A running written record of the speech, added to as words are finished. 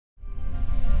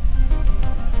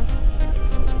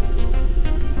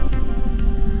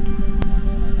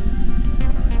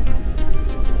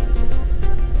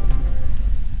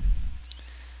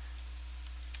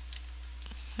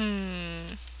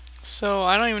So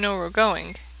I don't even know where we're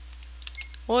going.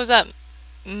 What was that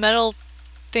metal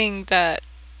thing that...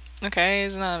 Okay,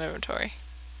 it's not an inventory.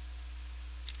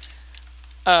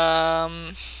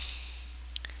 Guess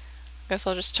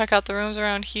I'll just check out the rooms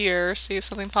around here, see if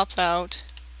something pops out.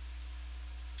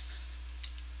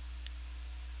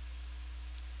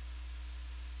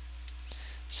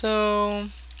 So,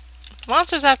 the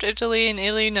monster's after Italy, and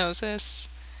Italy knows this.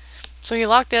 So he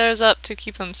locked the others up to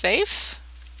keep them safe,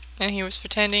 and he was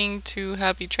pretending to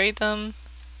have betrayed them.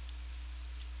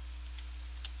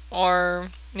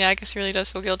 Or, yeah, I guess he really does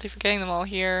feel guilty for getting them all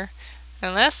here.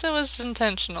 Unless it was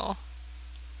intentional.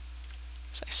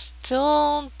 So I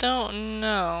still don't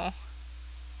know.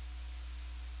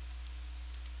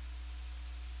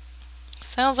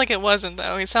 Sounds like it wasn't,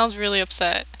 though. He sounds really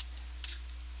upset.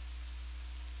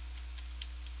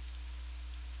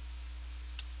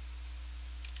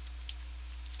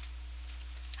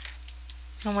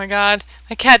 Oh my god,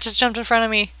 my cat just jumped in front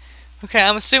of me. Okay,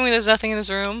 I'm assuming there's nothing in this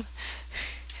room.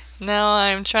 Now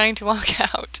I'm trying to walk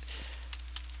out.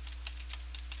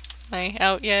 Am I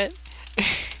out yet?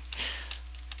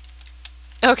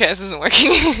 Okay, this isn't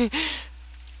working.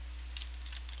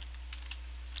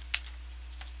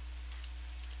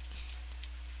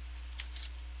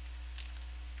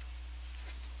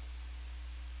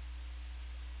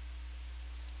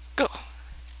 Go.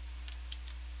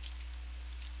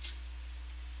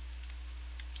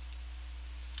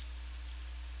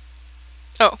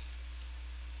 Oh.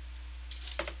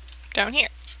 Down here.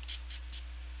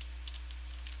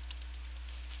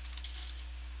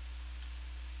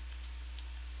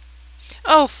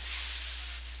 Oh,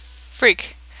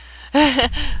 freak.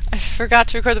 I forgot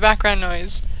to record the background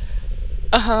noise.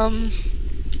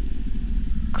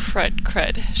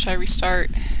 Crud. Should I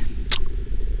restart?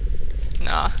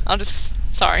 Nah, I'll just...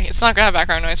 Sorry, it's not gonna have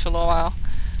background noise for a little while.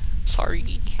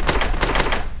 Sorry.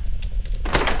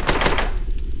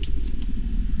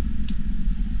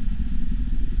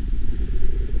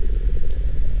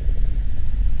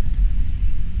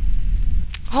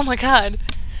 Oh my god!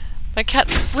 My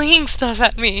cat's flinging stuff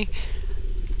at me!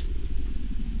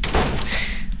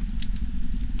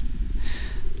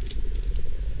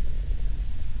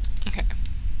 Okay.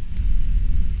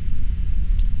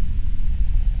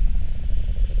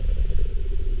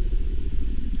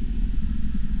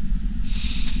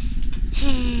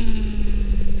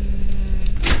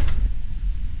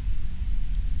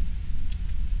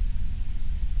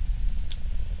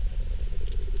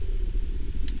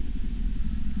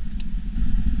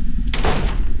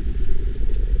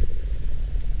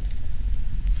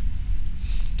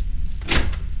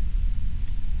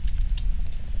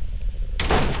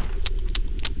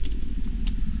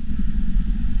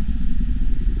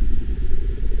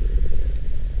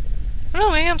 I don't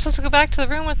know, maybe I'm supposed to go back to the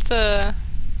room with the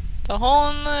hole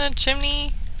in the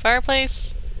chimney,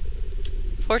 fireplace,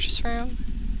 fortress room.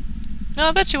 No,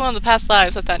 I bet you one of the past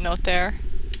lives left that note there.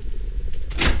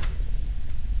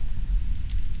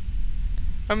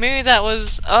 Or maybe that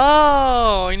was...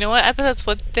 Oh, you know what? I bet that's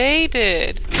what they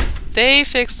did. They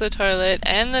fixed the toilet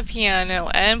and the piano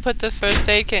and put the first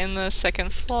aid kit in the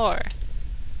second floor.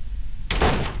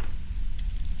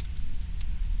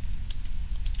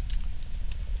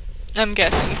 I'm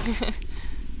guessing.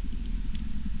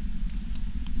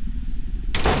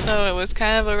 So it was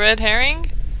kind of a red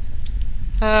herring?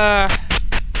 Okay.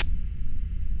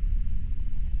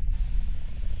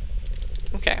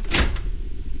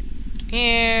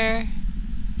 Here.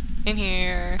 In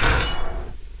here.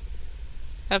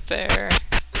 Up there.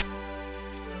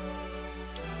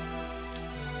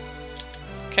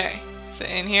 Okay. So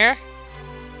in here.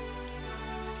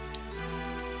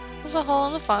 There's a hole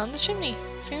in the front of the chimney.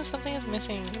 Seems something is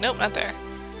missing. Nope, not there.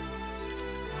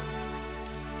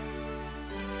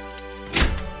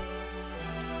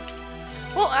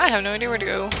 Well, I have no idea where to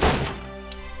go.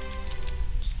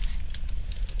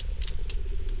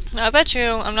 Now, I bet you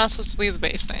I'm not supposed to leave the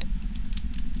basement.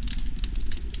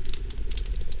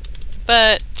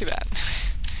 But, too bad.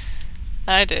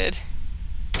 I did.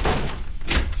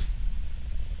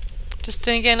 Just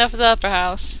didn't get enough of the upper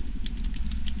house.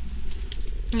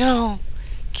 No!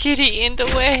 Kitty in the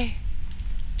way!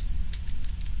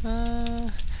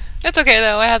 It's okay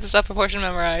though, I have this upper portion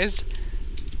memorized.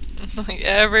 Like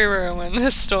every room in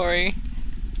this story.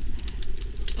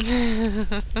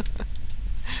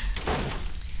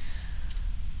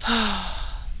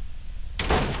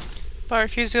 But I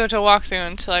refuse to go to a walkthrough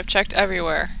until I've checked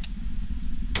everywhere.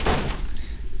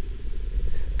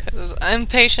 Because as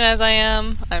impatient as I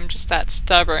am, I'm just that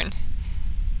stubborn.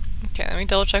 Okay, let me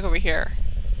double check over here.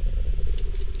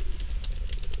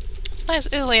 It's nice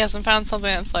Italy hasn't found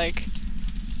something that's like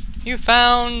You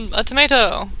found a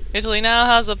tomato! Italy now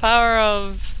has the power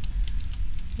of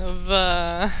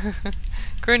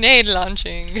grenade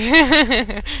launching.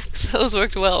 So those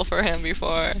worked well for him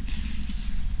before.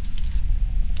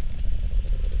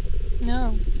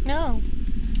 No, no.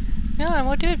 No, I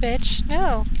won't do it, bitch.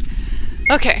 No.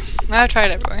 Okay, I've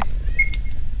tried everywhere.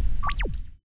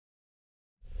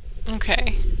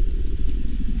 Okay.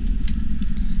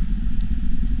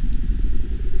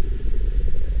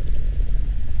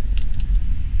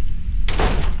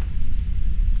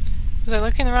 Was I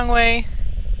looking the wrong way?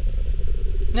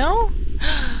 No?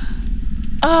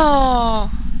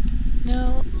 Oh!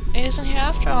 No, it isn't here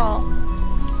after all.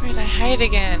 Where did I hide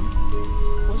again?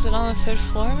 Was it on the 3rd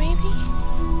floor, maybe?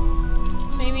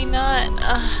 Maybe not.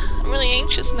 I'm really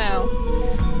anxious now.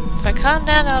 If I calm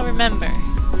down, I'll remember.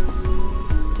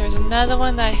 There's another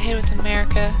one that I hid with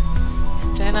America.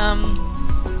 And then,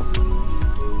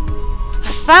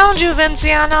 I found you,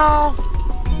 Vinciano!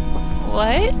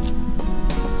 What?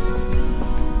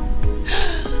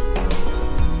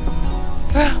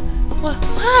 Bro,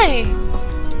 why?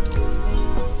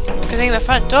 Good thing the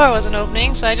front door wasn't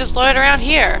opening, so I just loitered around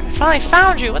here. I finally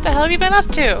found you. What the hell have you been up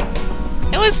to?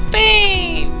 It was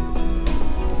Spain!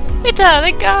 Ita,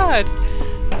 thank God!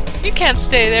 You can't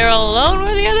stay there all alone.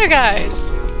 Where are the other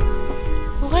guys?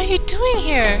 Well, what are you doing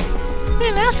here? I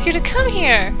didn't ask you to come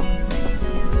here.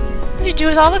 What did you do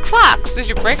with all the clocks? Did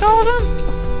you break all of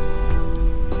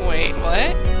them? Wait,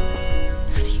 what?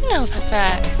 How do you know about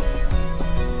that?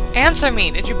 Answer me!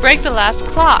 Did you break the last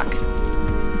clock?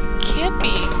 Can't be.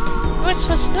 You weren't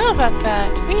supposed to know about that.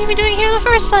 What are you even doing here in the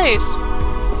first place?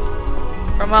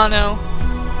 Romano.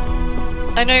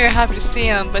 I know you're happy to see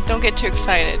him, but don't get too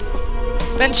excited.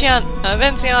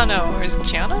 Vinciano, or is it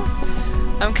Ciano?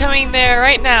 I'm coming there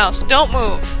right now, so don't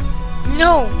move.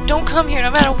 No, don't come here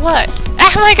no matter what.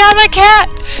 Oh my god, my cat!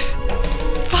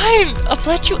 Fine, I'll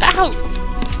let you out.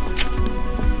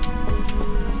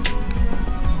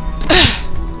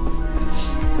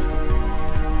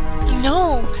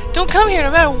 No, don't come here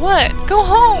no matter what. Go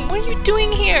home. What are you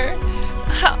doing here?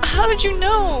 How did you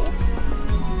know?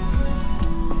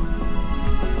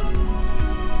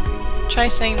 Try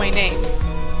saying my name.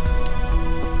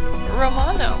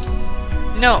 Romano.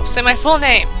 No, say my full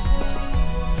name.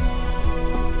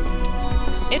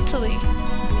 Italy.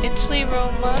 Italy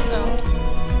Romano.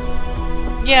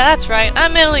 Yeah, that's right.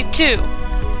 I'm Italy too.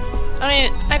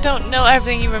 I don't know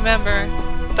everything you remember,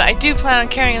 but I do plan on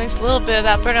carrying at least a little bit of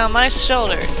that burden on my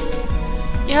shoulders.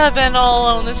 You haven't been all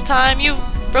alone this time. You've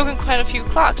broken quite a few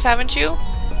clocks, haven't you?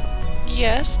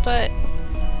 Yes, but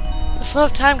the flow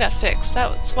of time got fixed.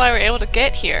 That's why we're able to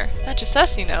get here. Not just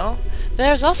us, you know.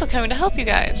 There's also coming to help you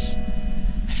guys.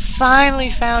 I finally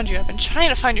found you. I've been trying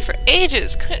to find you for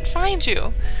ages. Couldn't find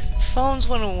you. The phones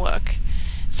wouldn't work.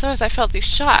 Sometimes I felt these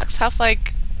shocks.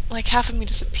 Like half of me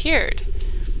disappeared.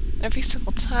 Every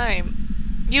single time.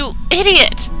 You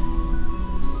idiot!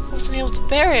 I wasn't able to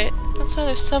bear it. That's why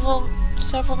there's several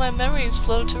of my memories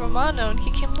flowed to Romano and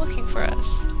he came looking for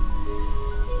us.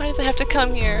 Why did they have to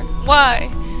come here?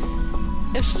 Why?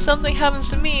 If something happens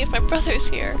to me, if my brother's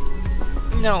here.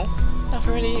 No. I've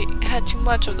already had too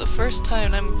much of the first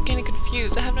time and I'm getting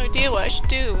confused. I have no idea what I should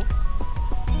do.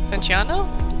 Vinciano?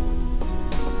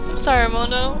 I'm sorry,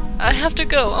 Romano. I have to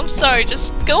go. I'm sorry.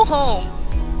 Just go home.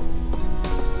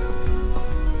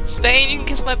 Spain, you can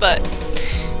kiss my butt.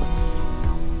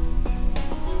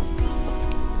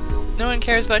 No one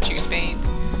cares about you, Spain.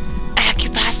 Ack, you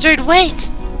bastard! Wait!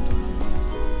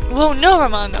 Whoa, no,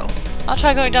 Romano. I'll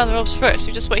try going down the ropes first.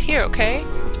 You just wait here, okay?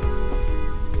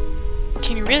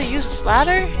 Can you really use this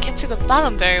ladder? I can't see the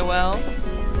bottom very well.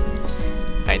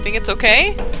 I think it's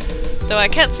okay. Though I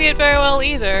can't see it very well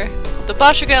either. The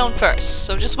boss should get on first,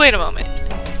 so just wait a moment.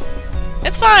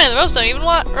 It's fine, the ropes don't even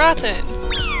rotten.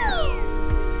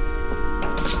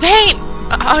 Spain!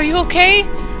 Are you okay?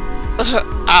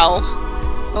 Ow.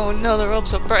 Oh no, the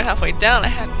ropes are burnt halfway down. I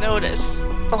hadn't noticed.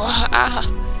 Oh, ah.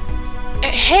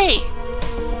 Hey!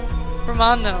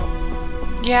 Romano.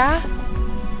 Yeah?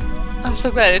 I'm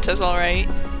so glad it does alright.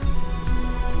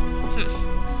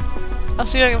 I'll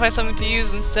see if I can find something to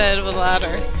use instead of a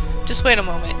ladder. Just wait a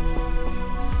moment.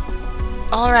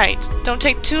 Alright, don't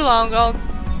take too long,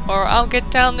 I'll get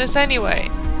down this anyway.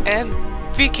 And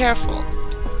be careful.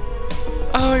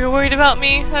 Oh, you're worried about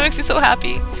me? That makes me so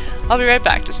happy. I'll be right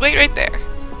back. Just wait right there.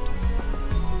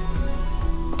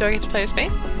 Do I get to play as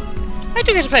Spain? I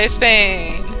do get to play as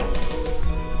Spain!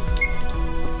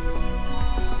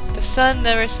 The sun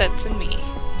never sets in me.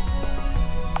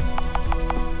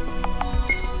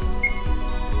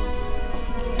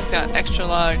 He's got an extra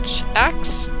large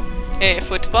axe, a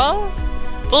football,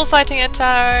 bullfighting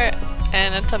attire,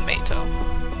 and a tomato.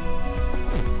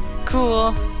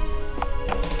 Cool.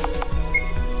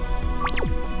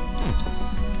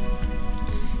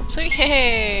 So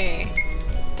yay!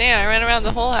 Damn, I ran around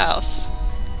the whole house.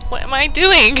 What am I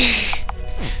doing?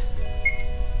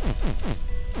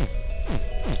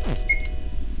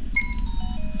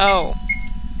 Oh.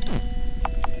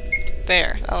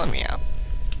 There, that'll let me out.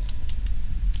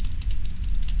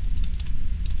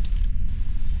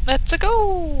 Let's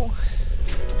go!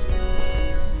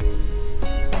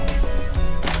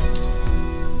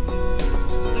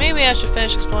 Maybe I should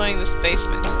finish exploring this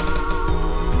basement.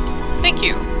 Thank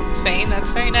you, Spain.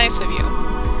 That's very nice of you.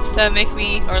 Instead of making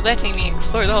me, or letting me,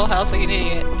 explore the whole house like an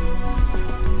idiot.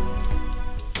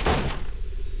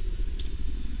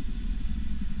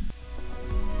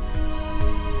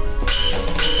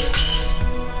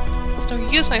 There's no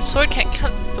use, my sword can't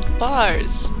cut the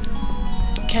bars.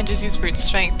 Can't just use brute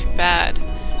strength, too bad.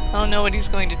 I don't know what he's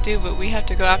going to do, but we have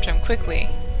to go after him quickly.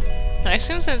 And I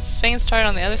assume since Spain started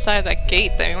on the other side of that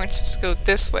gate that we weren't supposed to go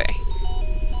this way.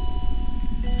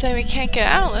 Then we can't get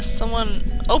out unless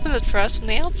someone opens it for us from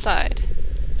the outside.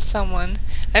 Someone.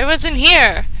 Everyone's in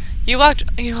here! You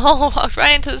all walked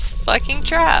right into this fucking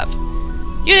trap.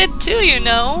 You did too, you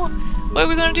know! What are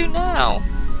we gonna do now?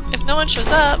 If no one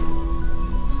shows up...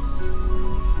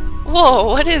 Whoa,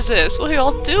 what is this? What are you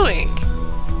all doing?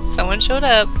 Someone showed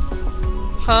up.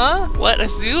 Huh? What? A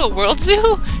zoo? A world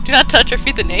zoo? Do not touch or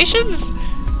feed the nations?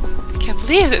 I can't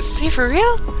believe this. See, for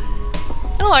real?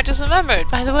 Oh, I just remembered.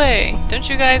 By the way, don't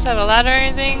you guys have a ladder or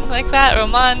anything like that?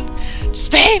 Roman?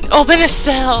 Spain! Open this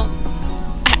cell!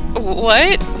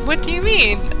 What? What do you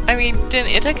mean? I mean,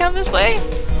 didn't Ita come this way?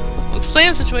 We'll explain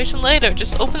the situation later.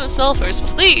 Just open the cell first,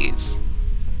 please.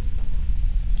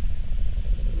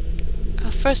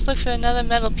 I'll first look for another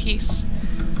metal piece.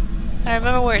 I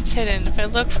remember where it's hidden. If I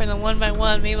look for them one by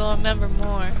one, maybe I'll remember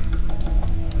more.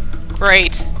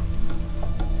 Great.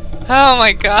 Oh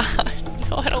my god.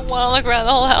 No, I don't want to look around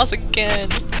the whole house again.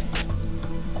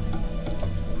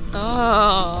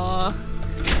 Oh.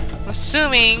 I'm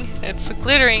assuming it's the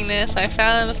glitteringness I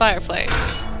found in the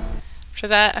fireplace. After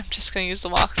that, I'm just going to use the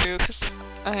walkthrough because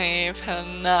I've had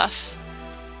enough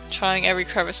trying every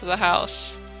crevice of the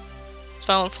house. It's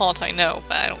my own fault, I know,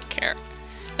 but I don't care.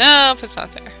 Nope, it's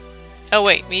not there. Oh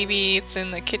wait, maybe it's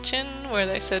in the kitchen where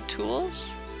they said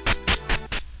tools?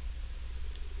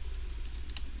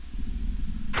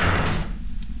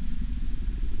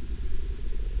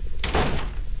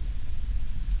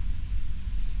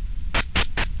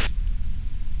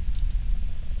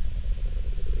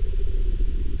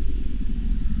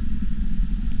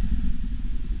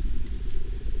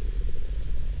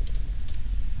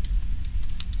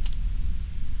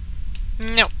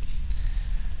 Nope.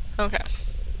 Okay.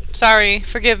 Sorry,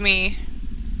 forgive me.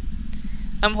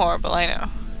 I'm horrible, I know.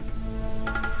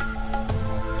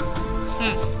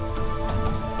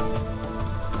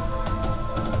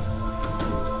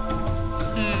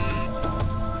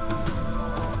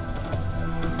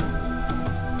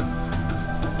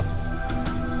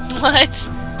 What?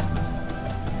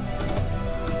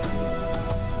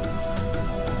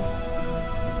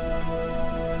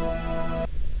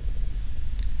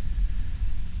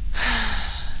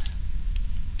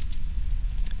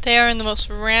 They are in the most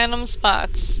random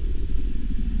spots.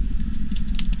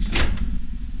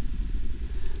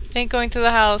 I think going through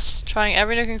the house, trying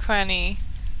every nook and cranny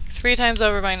 3 times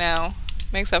over by now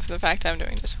makes up for the fact I'm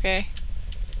doing this, okay?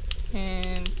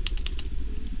 And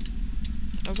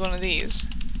it was one of these.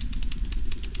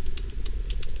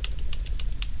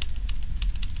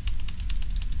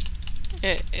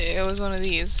 It was one of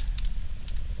these.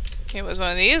 It was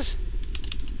one of these?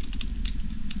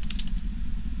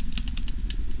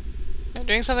 Am I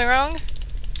doing something wrong?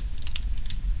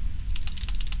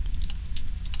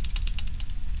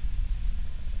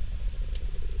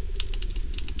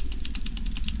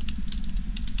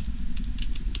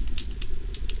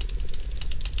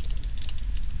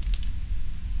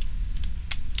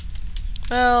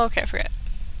 Oh, okay, forget.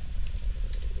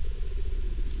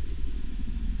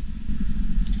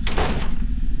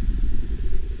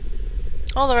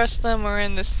 All the rest of them were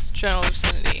in this general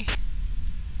vicinity.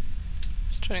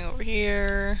 Starting over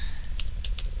here.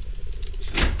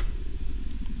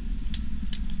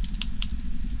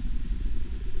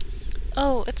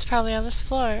 Oh, it's probably on this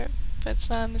floor, but it's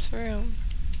not in this room.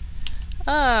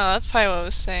 Oh, that's probably what I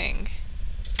was saying.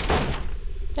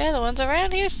 They're the ones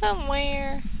around here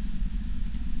somewhere.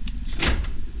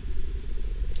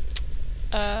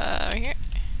 Over here?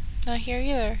 Not here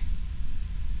either.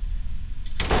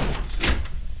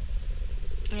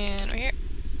 And over here.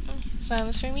 It's not in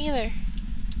this room either.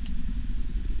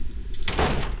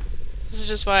 This is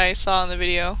just what I saw in the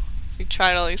video. So you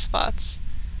tried all these spots.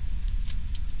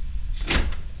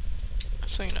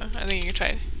 So you know, I think you can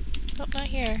try. Nope, not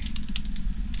here.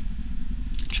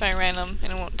 Try random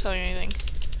and it won't tell you anything.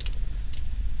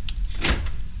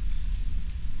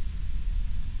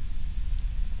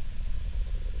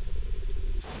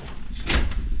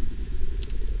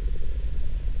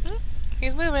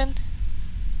 He's moving.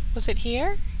 Was it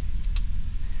here?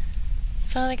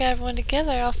 Finally got everyone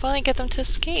together. I'll finally get them to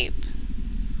escape.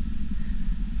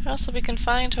 I'll also be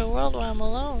confined to a world where I'm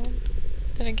alone.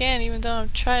 Then again, even though I'm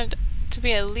trying to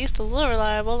be at least a little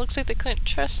reliable, it looks like they couldn't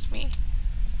trust me.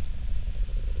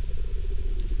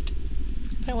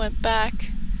 If I went back,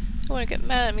 they wouldn't get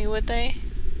mad at me, would they?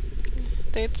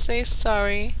 They'd say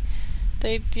sorry.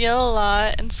 They'd yell a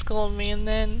lot and scold me, and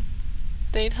then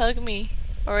they'd hug me.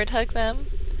 Or I'd hug them.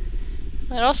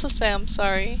 And I'd also say I'm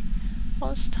sorry. All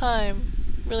this time.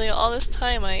 Really, all this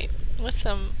time with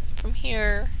them from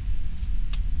here.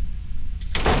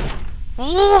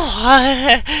 Oh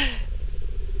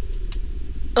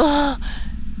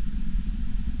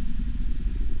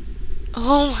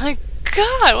my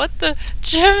god, what the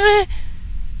German?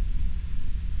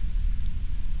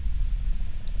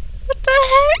 What the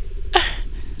heck?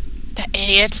 That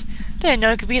idiot. Didn't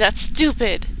know it could be that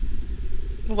stupid.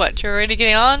 What, you're already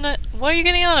getting on? What are you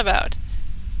getting on about?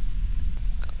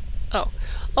 Oh,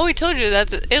 we told you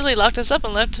that Italy locked us up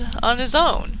and left on his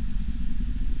own.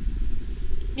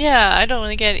 Yeah, I don't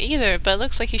really get it either, but it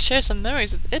looks like he shares some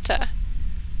memories with Ita.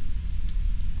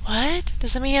 What?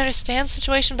 Does that mean he understands the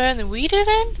situation better than we do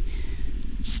then?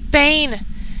 Spain!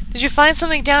 Did you find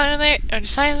something down there? Or did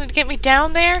you find something to get me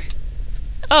down there?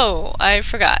 Oh, I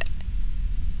forgot.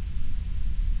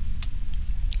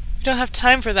 We don't have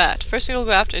time for that. First we will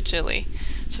go after Chile.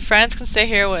 So France can stay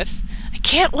here with... I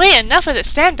can't wait! Enough of it!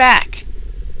 Stand back!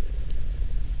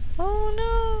 Oh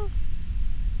no.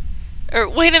 Or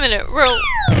wait a minute,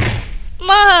 Ma!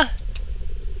 Are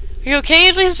you okay,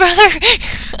 Italy's brother?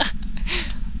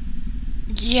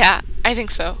 Yeah, I think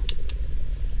so.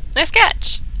 Nice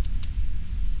catch!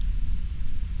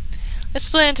 Let's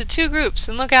split into 2 groups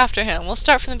and look after him. We'll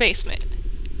start from the basement.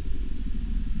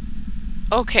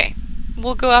 Okay.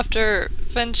 We'll go after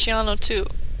Venciano too.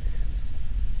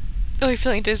 Oh, you're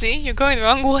feeling dizzy? You're going the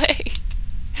wrong way.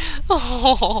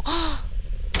 Oh.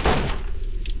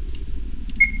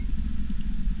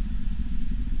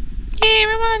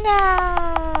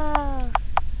 Chibi-Romano!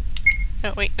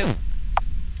 Oh, wait, no.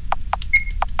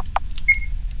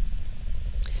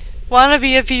 Wanna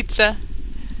be a pizza?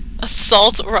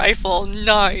 Assault rifle,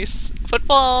 nice.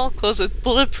 Football, clothes with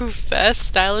bulletproof vest,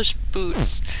 stylish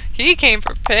boots. He came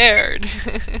prepared.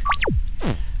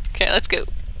 Okay, let's go.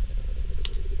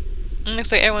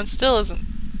 Looks like everyone still isn't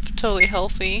totally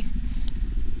healthy.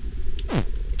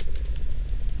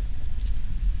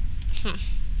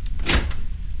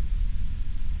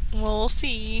 Well, we'll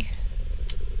see.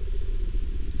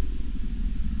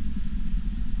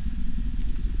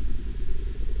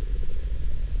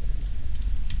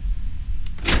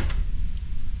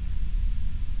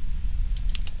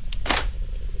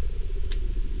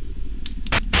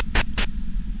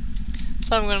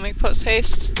 So I'm gonna make post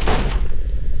haste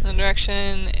in the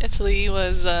direction Italy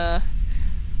was,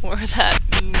 where that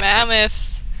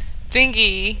mammoth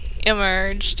thingy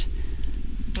emerged.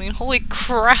 I mean, holy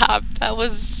crap, that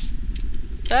was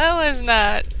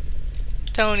not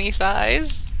Tony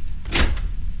size.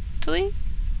 Italy?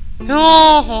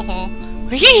 Oh,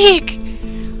 yeek!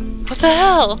 What the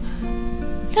hell?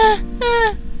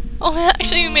 Oh,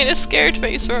 actually, you made a scared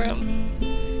face for him.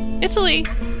 Italy!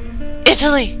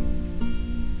 Italy!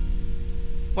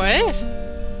 What?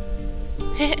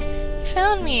 You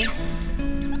found me.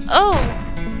 Oh!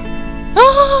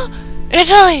 Oh!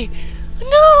 Italy!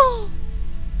 No!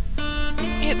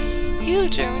 It's you,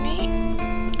 Germany.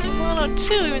 Romano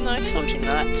too, even though I told you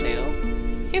not to.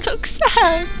 You look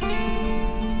sad.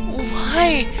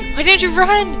 Why? Why didn't you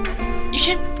run? You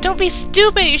shouldn't. Don't be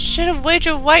stupid. You should have waved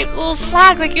your white little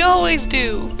flag like you always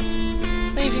do.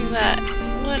 Waving that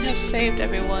wouldn't have saved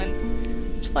everyone.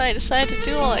 That's why I decided to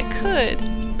do all I could.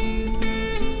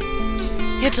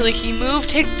 Italy, he moved.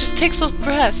 Just take those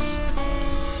breaths.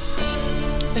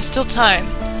 There's still time.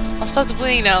 I'll stop the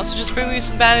bleeding now, so just bring me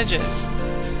some bandages.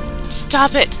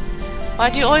 Stop it! Why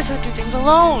do you always have to do things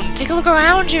alone? Take a look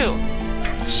around you!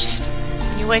 Shit.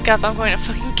 When you wake up, I'm going to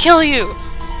fucking kill you!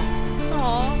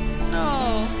 Oh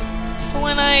no. But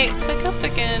when I wake up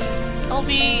again, I'll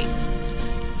be...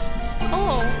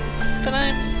 Oh, but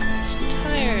I'm so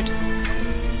tired.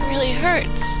 It really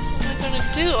hurts. What am I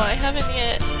gonna do? I haven't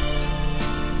yet...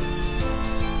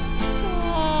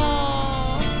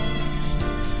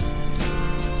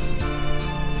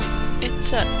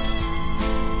 to...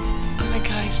 Oh my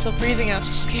god, he's still breathing. I was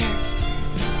so scared.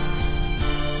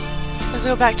 Let's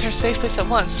go back to our safe place at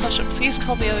once. Plusha, please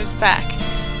call the others back.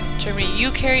 Germany,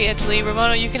 you carry Italy.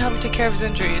 Romano, you can help me take care of his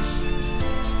injuries.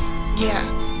 Yeah,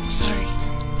 sorry.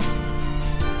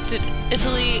 Did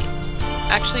Italy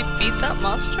actually beat that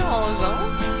monster all on his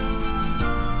own?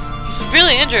 He's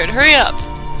severely injured. Hurry up!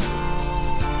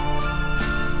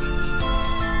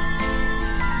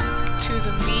 To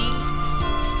the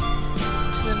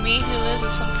me who lives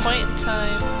at some point in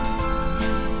time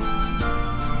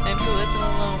and who isn't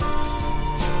alone.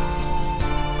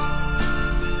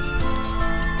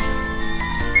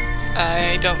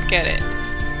 I don't get it.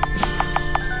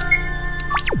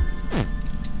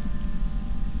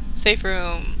 Safe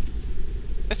room.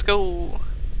 Let's go.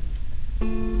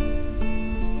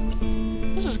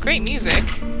 This is great music.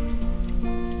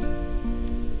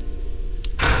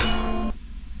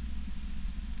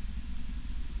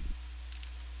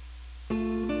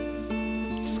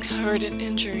 He's covered in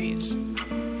injuries.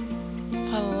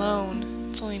 Fought alone.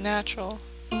 It's only natural.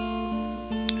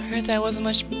 I heard that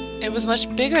it was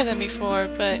much bigger than before,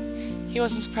 but he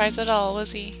wasn't surprised at all,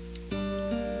 was he?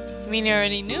 You mean he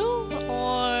already knew?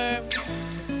 Or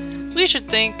we should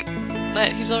think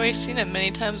that he's already seen it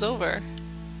many times over.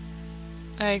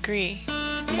 I agree.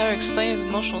 That would explain his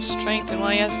emotional strength and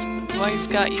why he's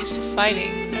got used to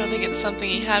fighting. I don't think it's something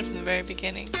he had from the very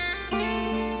beginning.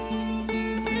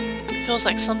 It feels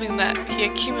like something that he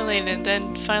accumulated and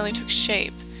then finally took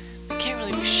shape. We can't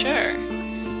really be sure.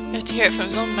 We have to hear it from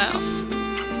his own mouth.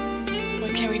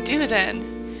 What can we do then?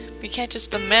 We can't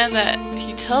just demand that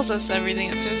he tells us everything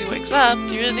as soon as he wakes up.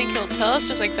 Do you really think he'll tell us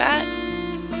just like that?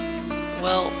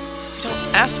 Well, if we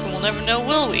don't ask him, we'll never know,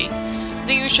 will we? I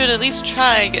think we should at least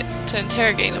try to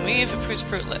interrogate him, even if it proves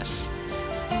fruitless.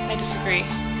 I disagree.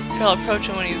 If I'll approach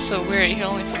him when he's so weary, he'll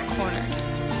only feel cornered.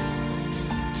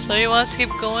 So you want us to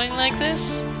keep going like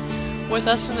this? With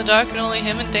us in the dark and only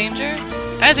him in danger?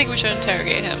 I think we should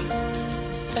interrogate him.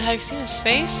 But have you seen his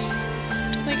face?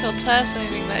 I don't think he'll tell us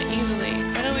anything that easily.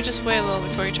 Why don't we just wait a little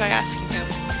before we try asking him?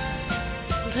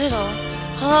 Little?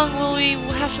 How long will we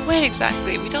have to wait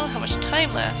exactly? We don't have much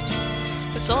time left.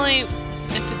 If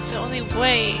it's the only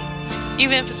way,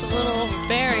 even if it's a little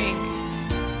overbearing.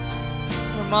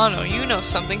 Romano, you know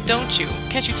something, don't you?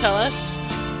 Can't you tell us?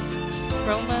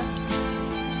 Roma?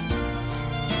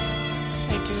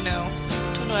 I do know.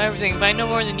 I don't know everything, but I know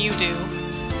more than you do.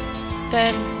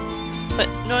 But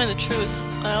knowing the truth,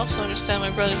 I also understand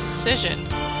my brother's decision.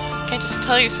 I can't just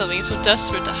tell you something he's so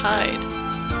desperate to hide.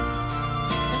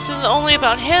 This isn't only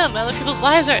about him. Other people's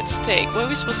lives are at stake. What are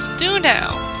we supposed to do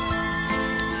now?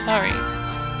 Sorry.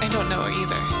 I don't know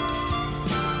either.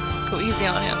 Go easy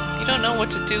on him. You don't know what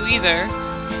to do either.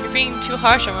 You're being too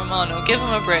harsh on Romano. Give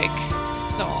him a break.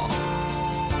 Aww.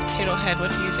 Potato Head,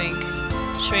 what do you think?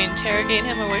 Should we interrogate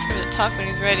him or wait for him to talk when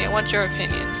he's ready? I want your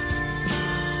opinion.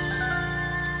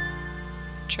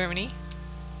 Germany?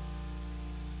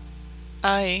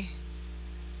 I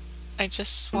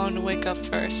just wanted to wake up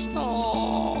first.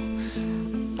 Aww.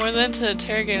 More than to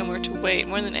interrogate him or to wait.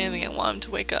 More than anything, I want him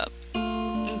to wake up.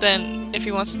 And then, if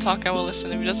he wants to talk, I will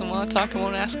listen. If he doesn't want to talk, I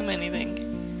won't ask him anything.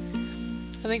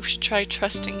 I think we should try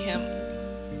trusting him.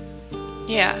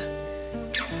 Yeah.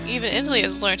 Even Italy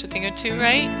has learned a thing or two,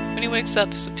 right? When he wakes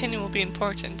up, his opinion will be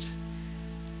important.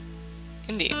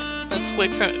 Indeed. Let's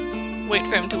wait for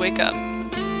him to wake up.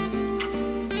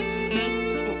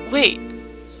 Wait.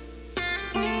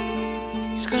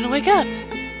 He's going to wake up.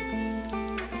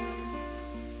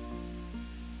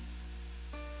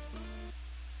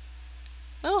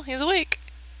 Oh, he's awake.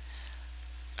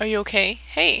 Are you okay?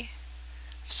 Hey.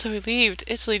 I'm so relieved.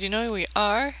 Italy, do you know who we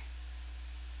are?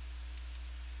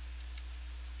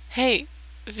 Hey,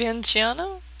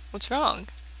 Vinciano? What's wrong?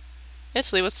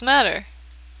 Italy, what's the matter?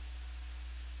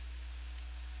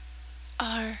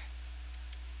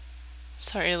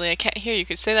 Sorry, Italy, I can't hear you.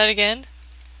 Could you say that again?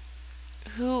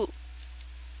 Who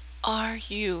are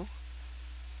you?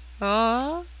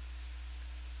 Huh?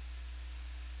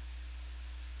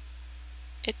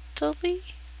 Italy?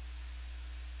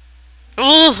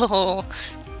 Oh,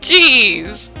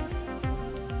 jeez!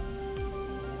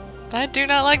 I do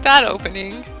not like that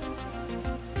opening.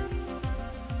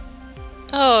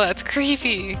 Oh, that's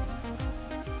creepy.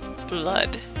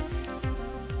 Blood.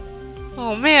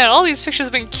 Oh man, all these pictures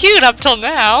have been cute up till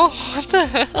now. What the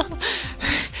hell?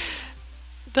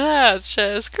 That's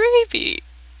just creepy.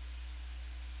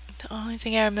 The only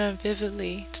thing I remember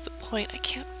vividly, to the point I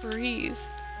can't breathe,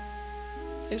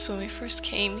 is when we first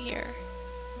came here.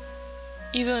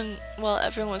 Even while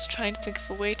everyone was trying to think of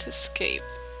a way to escape,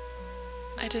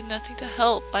 I did nothing to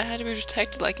help. I had to be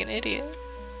protected like an idiot.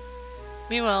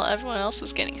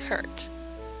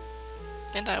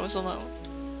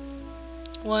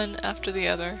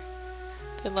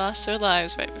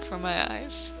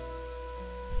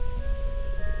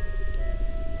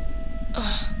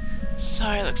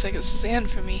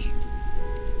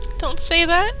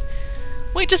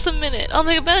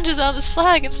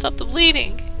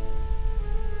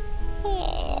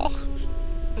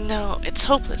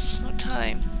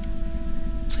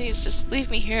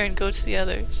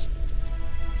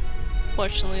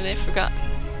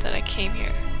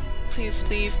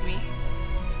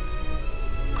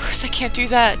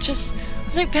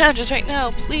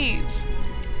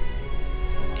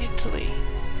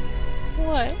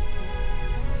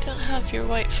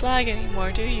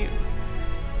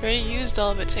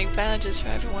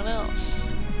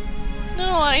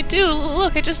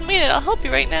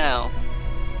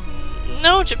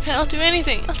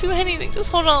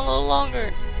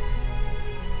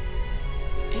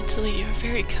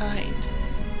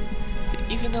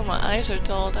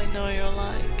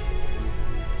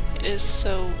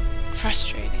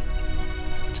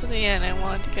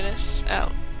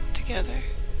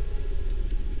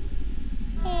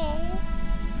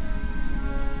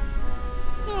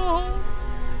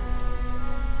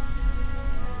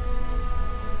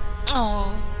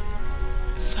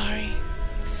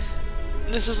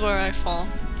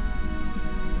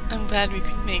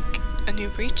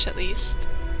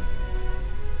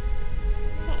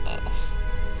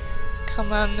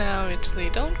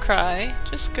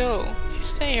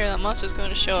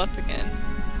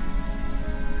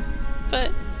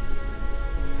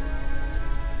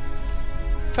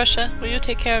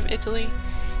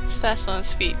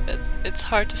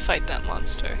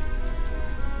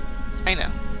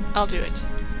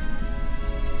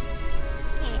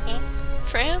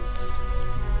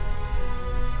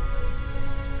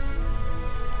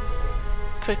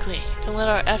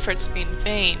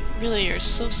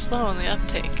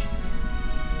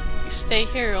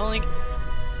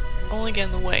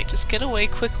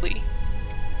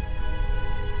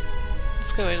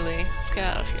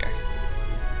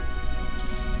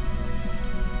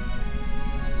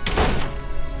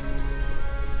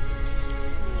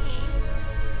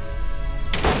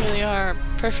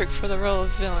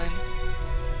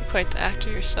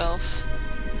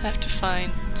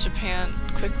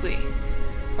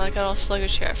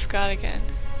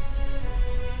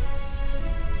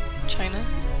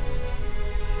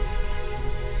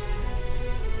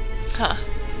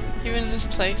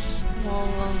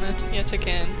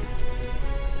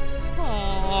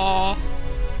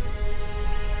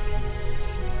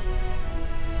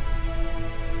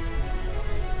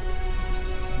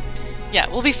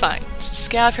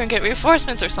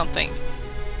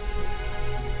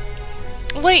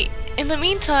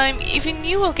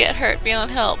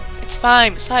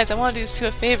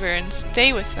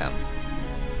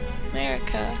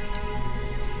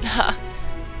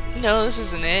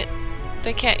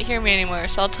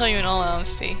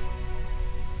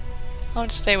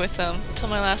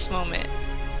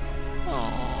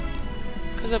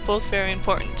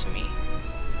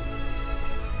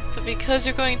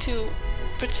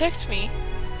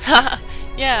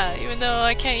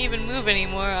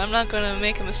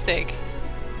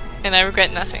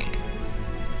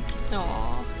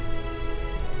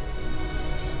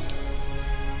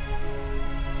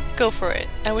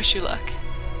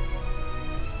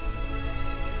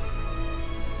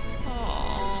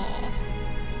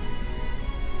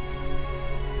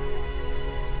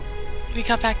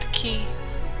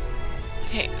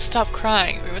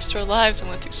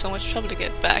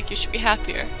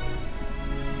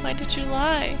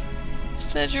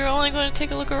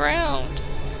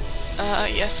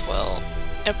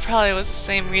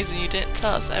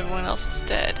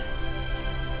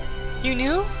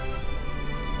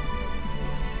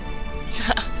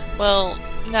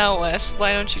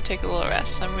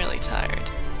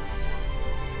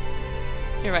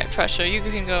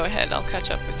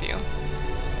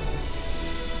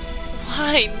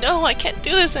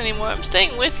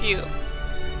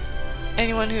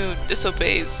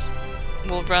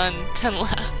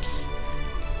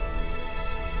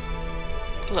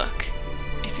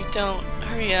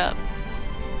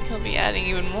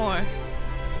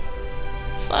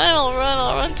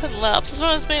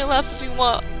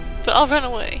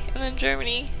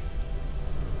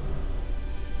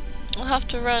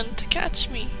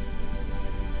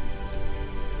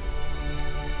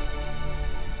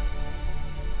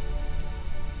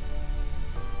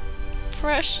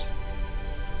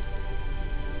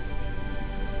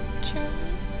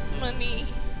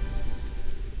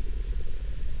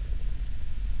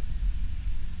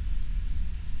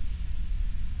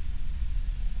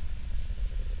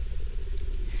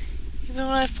 Even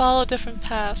when I followed different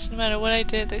paths, no matter what I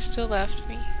did, they still left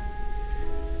me.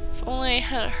 If only I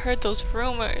hadn't heard those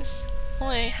rumors. If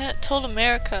only I hadn't told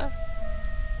America.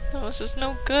 No, this is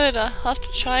no good. I'll have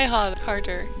to try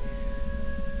harder.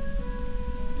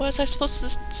 What was I supposed to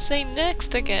say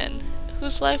next again?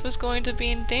 Whose life was going to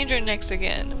be in danger next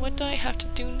again? What do I have to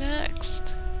do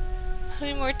next? How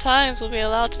many more times will I be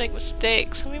allowed to make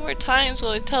mistakes? How many more times will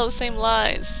I tell the same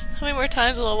lies? How many more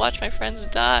times will I watch my friends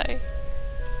die?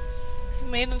 I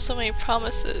made them so many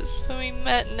promises. When we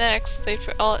met next, they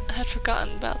had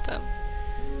forgotten about them.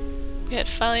 We had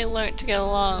finally learned to get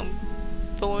along,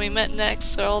 but when we met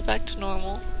next, they're all back to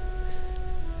normal.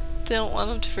 Didn't want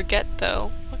them to forget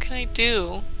though. What can I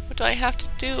do? What do I have to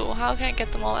do? How can I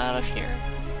get them all out of here?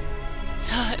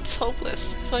 It's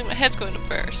hopeless. I feel like my head's going to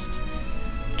burst.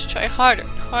 I have to try harder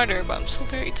and harder, but I'm so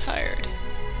very tired.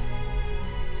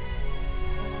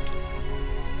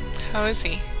 How is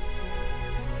he?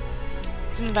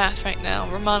 He's in the bath right now.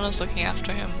 Romano's looking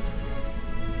after him.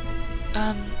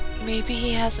 Maybe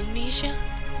he has amnesia?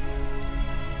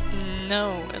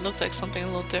 No, it looked like something a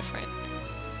little different.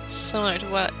 Similar to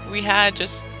what we had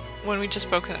just when we just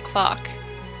broken the clock.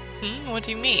 What do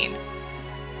you mean?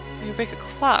 When you break a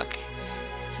clock,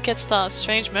 he gets a lot of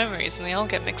strange memories and they all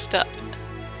get mixed up.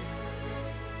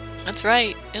 That's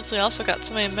right, Italy also got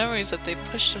so many memories that they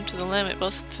pushed him to the limit,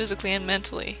 both physically and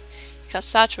mentally. You can't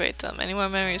saturate them. Any more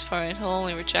memories for him, he'll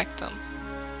only reject them.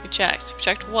 Reject?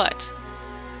 Reject what?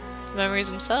 The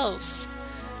memories themselves.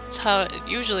 That's how it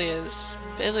usually is.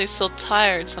 But Italy's still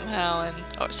tired somehow,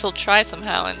 or still tried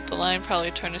somehow, and the line probably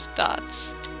turned into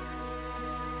dots.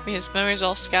 I mean, his memories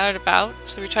all scattered about,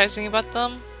 so if he tries thinking about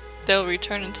them, they'll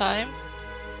return in time?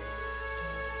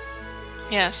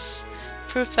 Yes.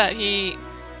 Proof is that he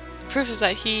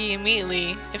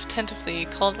immediately, if tentatively,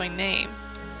 called my name.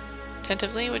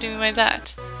 Tentatively? What do you mean by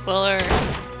that? Well,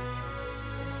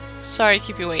 sorry to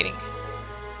keep you waiting.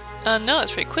 No,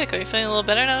 it's pretty quick. Are you feeling a little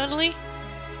better now, Italy?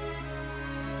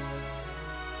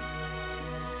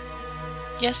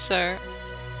 Yes, sir.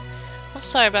 I'm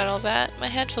sorry about all that. My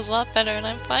head feels a lot better and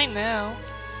I'm fine now.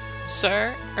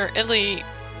 Sir? Italy,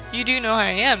 you do know who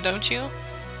I am, don't you?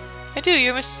 I do.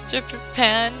 You're Mr.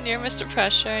 Pan, you're Mr.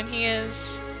 Pressure, and he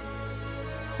is...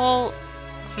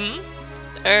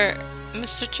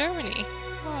 Mr. Germany.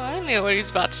 Oh, I knew what he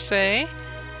was about to say.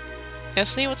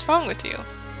 Italy, what's wrong with you?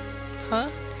 Huh?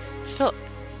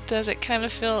 Does it kind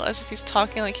of feel as if he's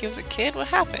talking like he was a kid? What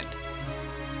happened?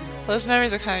 Well, his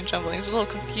memories are kind of jumbling. He's a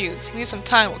little confused. He needs some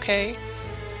time, okay?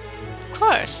 Of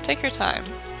course. Take your time.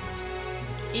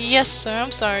 Yes, sir.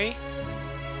 I'm sorry.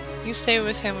 You stay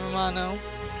with him, Romano.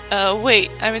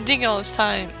 Wait. I've been thinking all this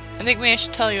time. I think maybe I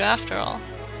should tell you after all.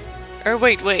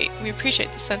 Wait. We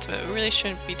appreciate the sentiment. We really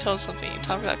shouldn't be told something you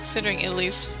talk about considering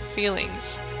Italy's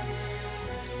feelings.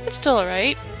 It's still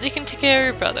alright. You can take care of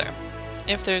your brother.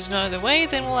 If there's no other way,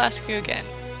 then we'll ask you again.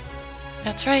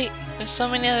 That's right. There's so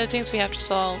many other things we have to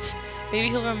solve. Maybe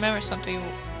he'll remember something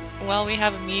while we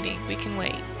have a meeting. We can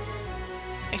wait.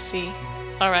 I see.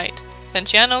 Alright.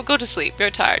 Venciano, go to sleep.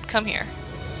 You're tired. Come here.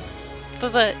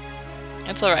 But...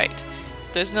 It's alright.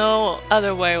 If there's no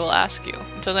other way, we'll ask you.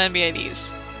 Until then, be at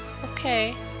ease.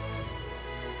 Okay.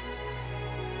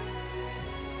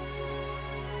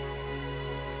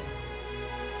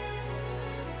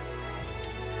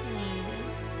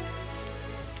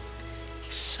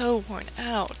 He's so worn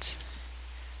out.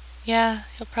 Yeah,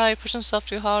 he'll probably push himself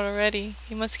too hard already.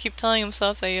 He must keep telling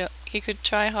himself that he could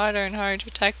try harder and harder to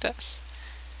protect us.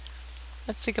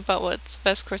 Let's think about what's the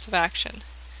best course of action.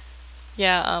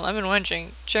 Yeah, I've been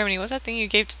wondering. Germany, what's that thing you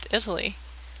gave to Italy?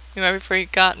 Remember before you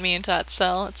got me into that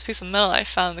cell? It's a piece of metal I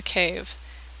found in the cave.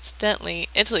 Incidentally,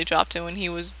 Italy dropped it when he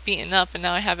was beaten up, and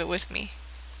now I have it with me.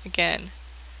 Again.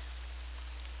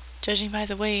 Judging by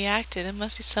the way he acted, it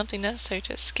must be something necessary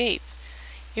to escape.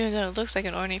 Even though it looks like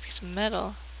an ordinary piece of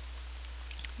metal.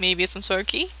 Maybe it's some sort of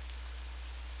key?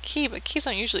 Key, but keys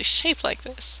aren't usually shaped like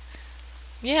this.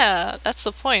 Yeah, that's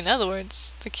the point. In other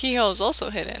words, the keyhole is also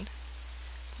hidden.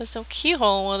 There's no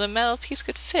keyhole where the metal piece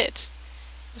could fit.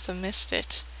 I must have missed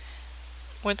it.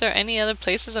 Weren't there any other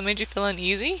places that made you feel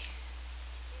uneasy?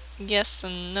 Yes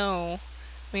and no.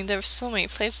 I mean, there were so many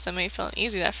places that made me feel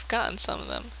uneasy that I've forgotten some of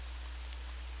them.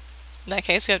 In that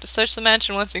case, we have to search the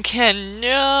mansion once again.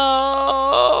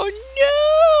 No!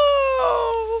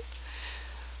 No!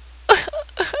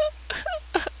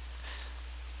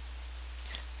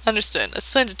 Understood. Let's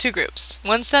split into two groups.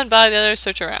 One stand by, the other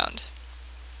search around.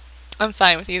 I'm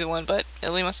fine with either one, but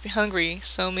Ellie must be hungry,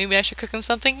 so maybe I should cook him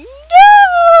something. No!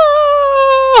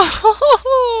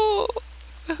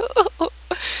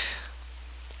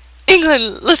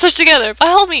 England, let's search together, by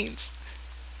all means.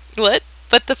 What?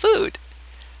 But the food.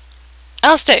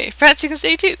 I'll stay. Perhaps you can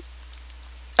stay too.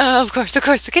 Of course, of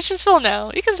course. The kitchen's full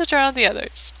now. You can sit around the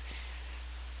others.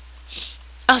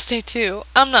 I'll stay too.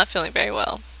 I'm not feeling very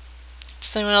well.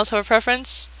 Does anyone else have a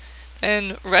preference?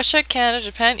 Then Russia, Canada,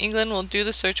 Japan, England will do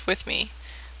the search with me.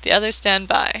 The others stand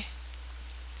by.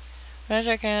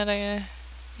 Russia, Canada,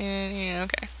 yeah,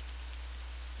 okay.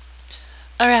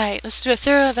 Alright, let's do a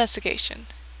thorough investigation.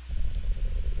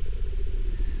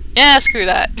 Yeah, screw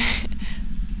that.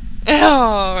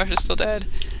 Oh, Russia's still dead.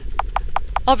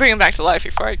 I'll bring him back to life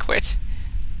before I quit.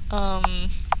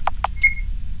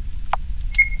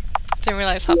 Didn't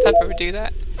realize Hot Pepper would do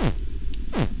that.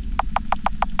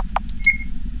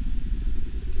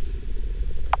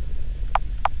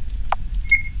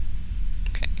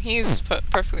 Okay, he's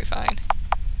perfectly fine.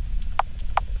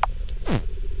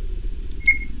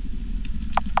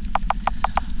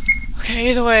 Okay,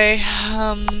 either way,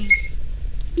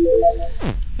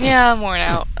 yeah, I'm worn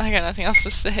out. I got nothing else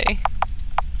to say.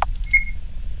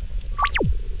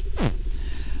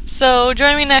 So,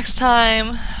 join me next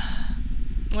time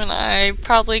when I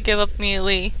probably give up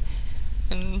immediately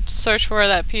and search for where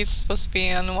that piece is supposed to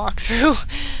be on the walkthrough.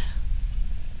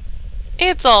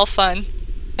 It's all fun.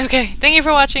 Okay, thank you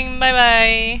for watching. Bye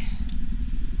bye.